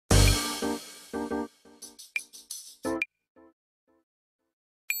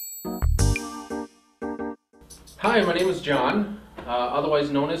Hi, my name is John, otherwise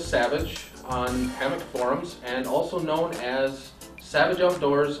known as Savage on hammock forums and also known as Savage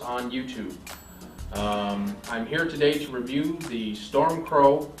Outdoors on YouTube. I'm here today to review the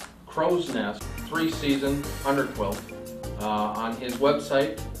Stormcrow CrowsNest 3-season underquilt on his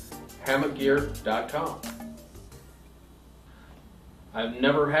website hammockgear.com. I've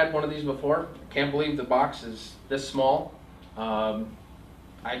never had one of these before. Can't believe the box is this small.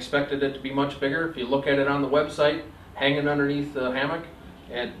 I expected it to be much bigger. If you look at it on the website, hanging underneath the hammock,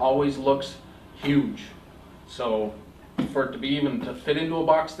 it always looks huge. So for it to be even to fit into a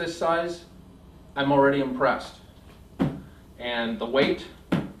box this size, I'm already impressed. And the weight,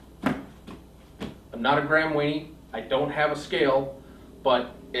 I'm not a gram weenie, I don't have a scale,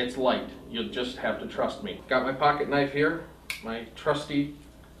 but it's light. You'll just have to trust me. Got my pocket knife here, my trusty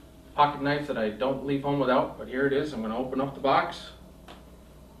pocket knife that I don't leave home without, but here it is. I'm going to open up the box.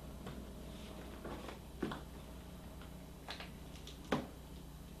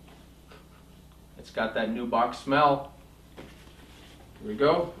 It's got that new box smell. Here we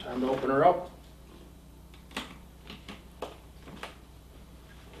go, time to open her up.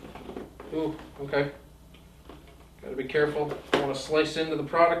 Ooh, okay. Gotta be careful. I don't want to slice into the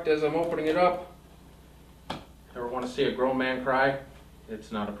product as I'm opening it up. Ever want to see a grown man cry?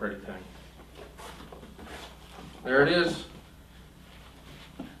 It's not a pretty thing. There it is.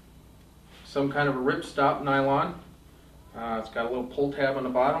 Some kind of a ripstop nylon. It's got a little pull tab on the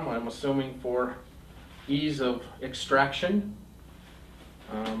bottom, I'm assuming for ease of extraction.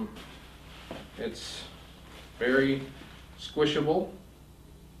 It's very squishable,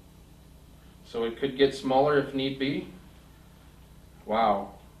 so it could get smaller if need be.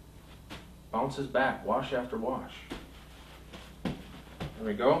 Wow. Bounces back, wash after wash. There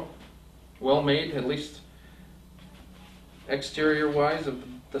we go. Well made, at least exterior wise of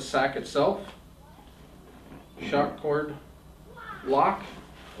the sack itself. Shock cord lock,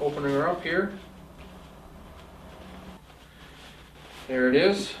 opening her up here. There it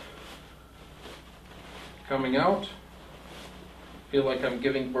is, coming out. Feel like I'm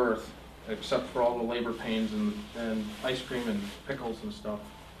giving birth, except for all the labor pains and ice cream and pickles and stuff.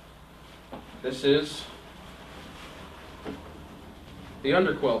 This is the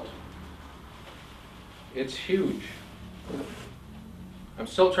underquilt. It's huge. I'm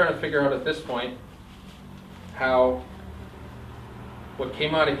still trying to figure out at this point how what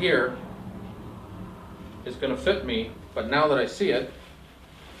came out of here is going to fit me, but now that I see it,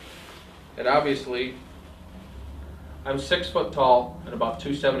 it obviously, I'm 6 foot tall and about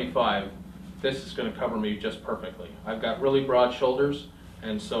 275. This is going to cover me just perfectly. I've got really broad shoulders,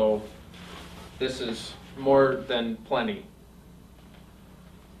 and so this is more than plenty.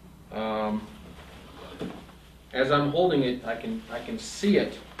 As I'm holding it, I can see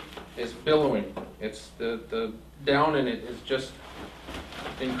it is billowing. It's the down in it is just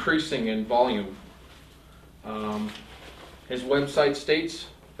increasing in volume. His website states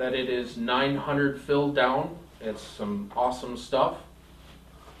that it is 900 fill down. It's some awesome stuff.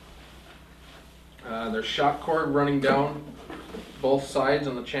 There's shock cord running down both sides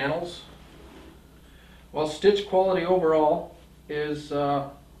on the channels. Well, stitch quality overall is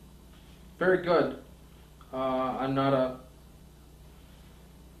very good. I'm not a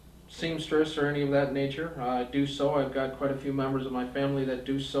seamstress or any of that nature. I do sew. I've got quite a few members of my family that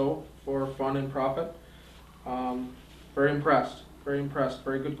do sew for fun and profit. Very impressed. Very impressed.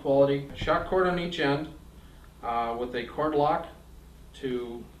 Very good quality. Shock cord on each end with a cord lock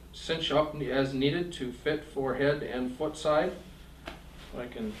to cinch up as needed to fit for head and foot side. So I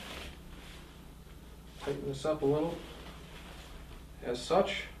can tighten this up a little as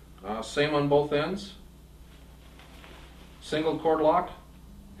such. Same on both ends. Single cord lock,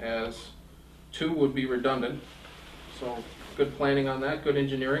 as 2 would be redundant. So good planning on that, good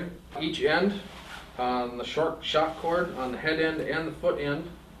engineering. Each end on the short shock cord on the head end and the foot end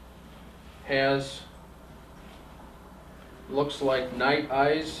has, looks like night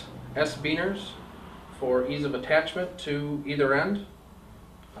eyes S-beaners for ease of attachment to either end.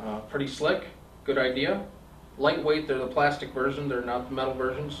 Pretty slick, good idea. Lightweight, they're the plastic version, they're not the metal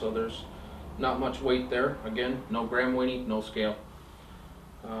version, so there's not much weight there. Again, no gram weenie, no scale.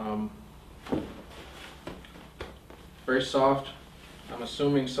 Very soft. I'm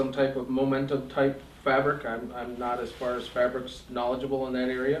assuming some type of momentum type fabric. I'm not as far as fabrics knowledgeable in that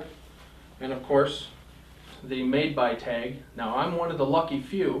area. And of course, the made by tag. Now I'm one of the lucky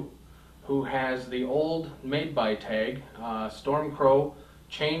few who has the old made by tag. Stormcrow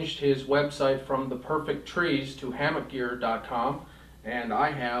changed his website from the perfect trees to hammockgear.com, and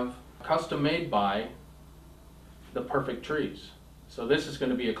I have custom made by the perfect trees. So this is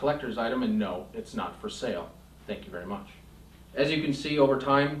going to be a collector's item, and no, it's not for sale. Thank you very much. As you can see over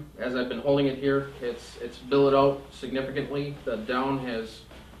time, as I've been holding it here, it's billowed out significantly. The down has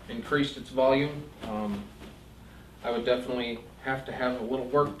increased its volume. I would definitely have to have a little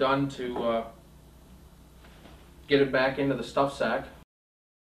work done to get it back into the stuff sack.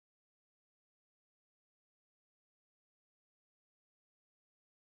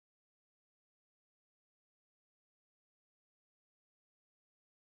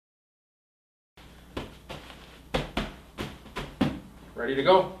 Ready to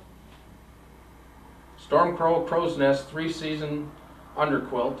go. Stormcrow CrowsNest 3-season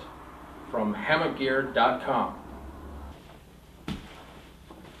underquilt from hammockgear.com.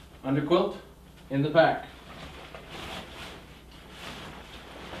 Underquilt in the pack.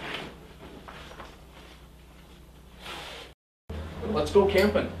 Let's go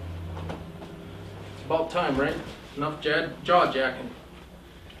camping. It's about time, right? Enough jaw jacking.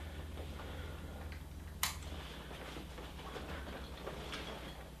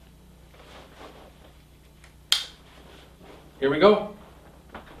 Here we go.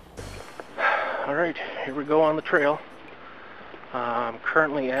 Alright, here we go on the trail. I'm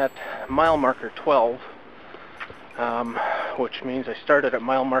currently at mile marker 12, which means I started at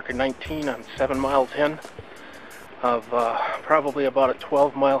mile marker 19. I'm 7 miles in of probably about a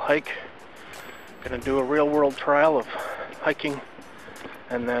 12-mile hike. Gonna do a real-world trial of hiking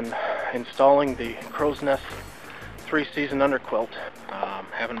and then installing the CrowsNest 3-season underquilt.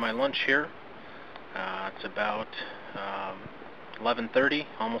 Having my lunch here. It's about 11:30,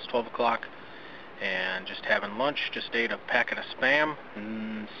 almost 12 o'clock, and just having lunch. Just ate a packet of Spam.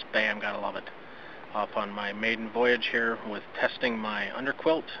 Spam, gotta love it. Off on my maiden voyage here with testing my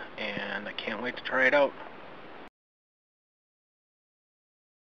underquilt, and I can't wait to try it out.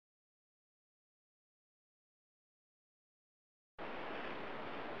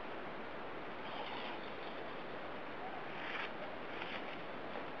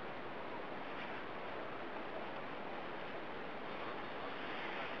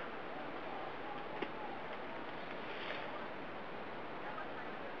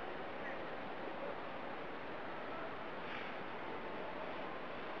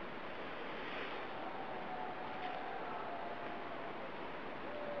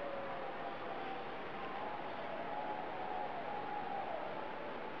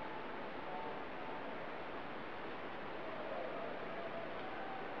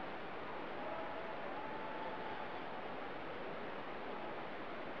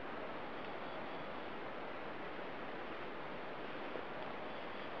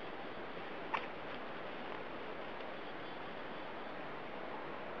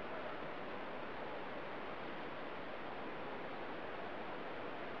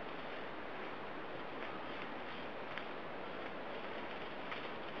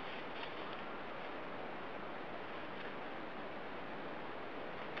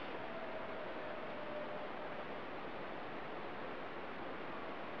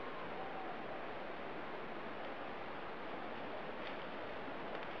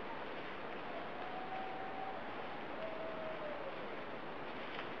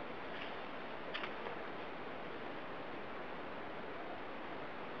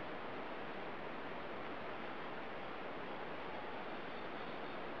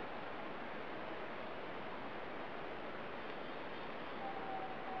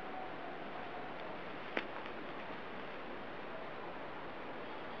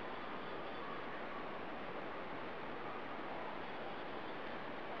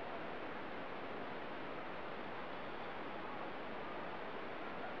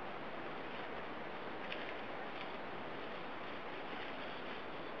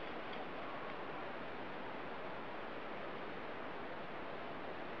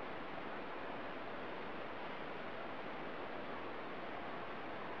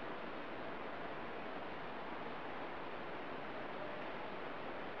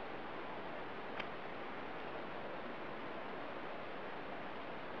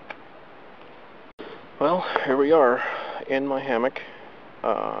 Well, here we are in my hammock.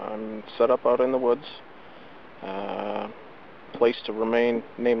 I'm set up out in the woods. Place to remain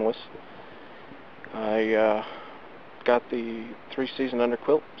nameless. I got the 3-season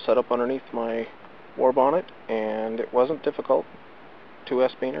underquilt set up underneath my war bonnet, and it wasn't difficult. 2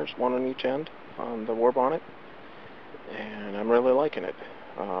 S-beaners, 1 on each end on the war bonnet, and I'm really liking it.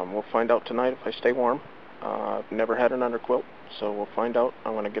 We'll find out tonight if I stay warm. I've never had an underquilt, so we'll find out.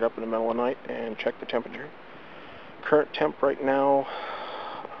 I'm going to get up in the middle of the night and check the temperature. Current temp right now,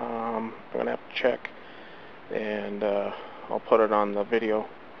 I'm going to have to check, and I'll put it on the video.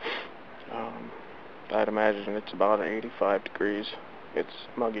 I'd imagine it's about 85 degrees. It's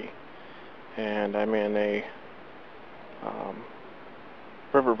muggy, and I'm in a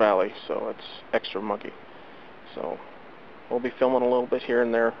river valley, so it's extra muggy. So we'll be filming a little bit here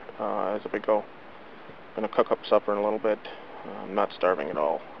and there as we go. Gonna cook up supper in a little bit. I'm not starving at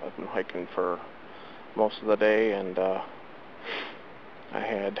all. I've been hiking for most of the day, and I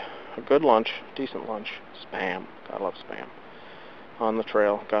had a good lunch, decent lunch. Spam, gotta love spam. On the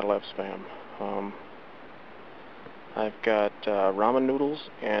trail, gotta love spam. I've got ramen noodles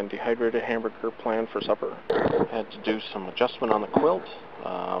and dehydrated hamburger planned for supper. Had to do some adjustment on the quilt.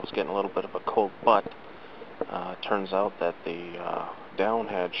 I was getting a little bit of a cold butt. Turns out that the down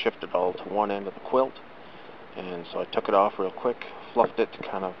had shifted all to one end of the quilt, and so I took it off real quick, fluffed it,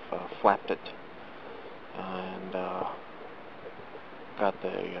 kind of flapped it, and got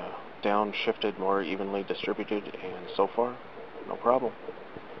the down shifted more evenly distributed, and so far, no problem.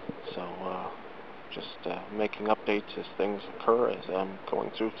 So just making updates as things occur as I'm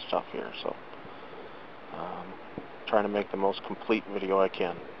going through stuff here. So trying to make the most complete video I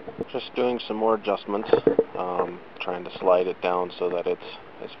can. Just doing some more adjustments, trying to slide it down so that it's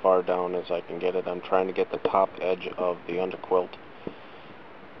as far down as I can get it. I'm trying to get the top edge of the underquilt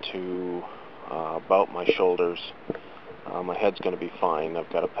to about my shoulders. My head's going to be fine. I've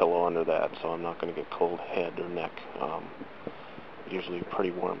got a pillow under that, so I'm not going to get cold head or neck. Usually a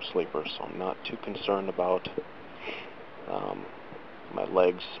pretty warm sleeper, so I'm not too concerned about my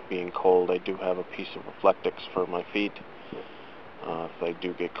legs being cold. I do have a piece of Reflectix for my feet. If they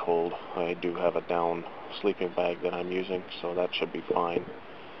do get cold, I do have a down sleeping bag that I'm using, so that should be fine.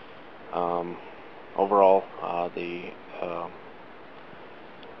 Overall, the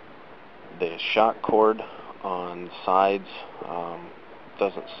shock cord on sides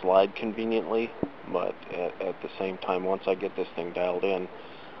doesn't slide conveniently, but at the same time, once I get this thing dialed in,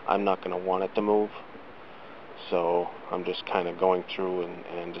 I'm not going to want it to move. So I'm just kind of going through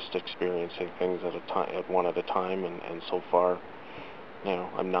and just experiencing things at one at a time, and so far, you know,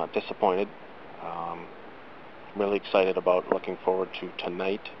 I'm not disappointed. Really excited about, looking forward to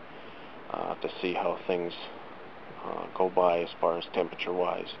tonight to see how things go by as far as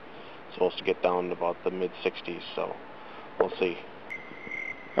temperature-wise. It's supposed to get down to about the mid-60s, so we'll see.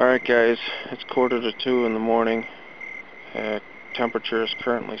 Alright guys, it's 1:45 in the morning. Temperature is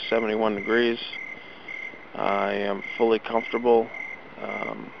currently 71 degrees. I am fully comfortable.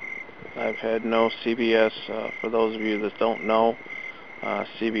 I've had no CBS. For those of you that don't know,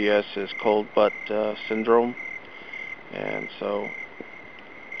 CBS is cold butt syndrome, and so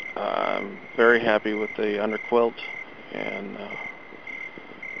I'm very happy with the underquilt, and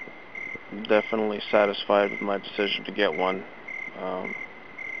definitely satisfied with my decision to get one.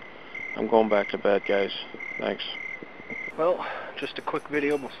 I'm going back to bed, guys. Thanks. Well, just a quick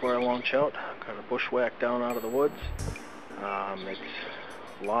video before I launch out. Got a bushwhack down out of the woods. It's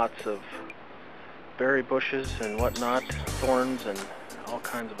lots of berry bushes and whatnot, thorns and all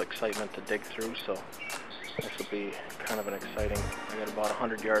kinds of excitement to dig through, so this will be kind of an exciting. I got about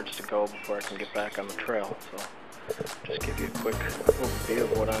 100 yards to go before I can get back on the trail, so just give you a quick overview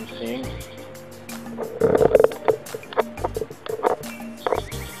of what I'm seeing.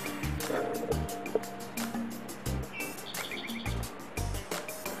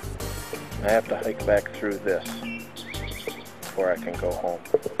 I have to hike back through this before I can go home.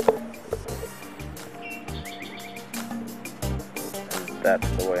 And that's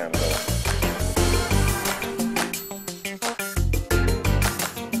the way I'm going.